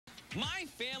My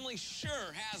family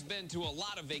sure has been to a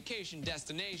lot of vacation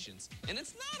destinations, and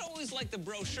it's not always like the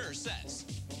brochure says.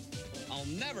 I'll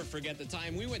never forget the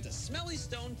time we went to Smelly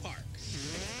Stone Park.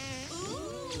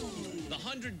 Ooh. The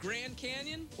 100 Grand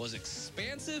Canyon was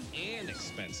expansive and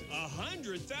expensive.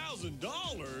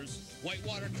 $100,000?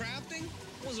 Whitewater crafting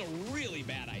was a really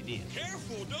bad idea.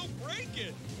 Careful, don't break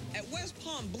it. At West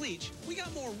Palm Beach, we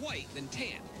got more white than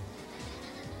tan.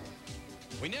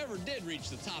 We never did reach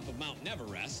the top of Mount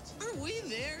Everest. Are we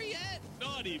there yet?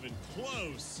 Not even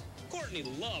close. Courtney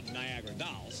loved Niagara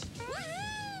Dolls.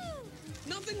 Woohoo!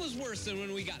 Nothing was worse than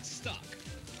when we got stuck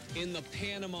in the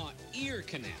Panama Ear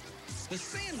Canal. The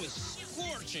sand was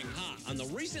scorching hot on the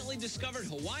recently discovered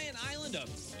Hawaiian island of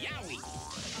Yaoi.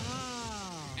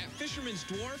 At Fisherman's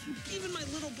Dwarf, even my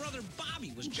little brother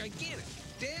Bobby was gigantic.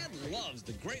 Dad loves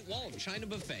the Great Wall of China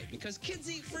buffet because kids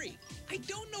eat free. I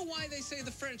don't know why they say the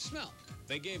French smell.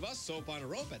 They gave us soap on a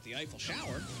rope at the Eiffel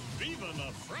Shower. Viva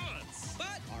la France!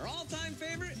 But our all-time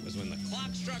favorite was when the clock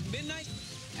struck midnight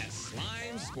at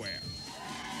Slime Square.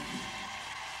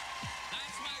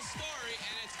 That's my story,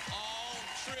 and it's all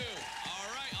true.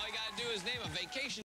 All right, all you gotta do is name a vacation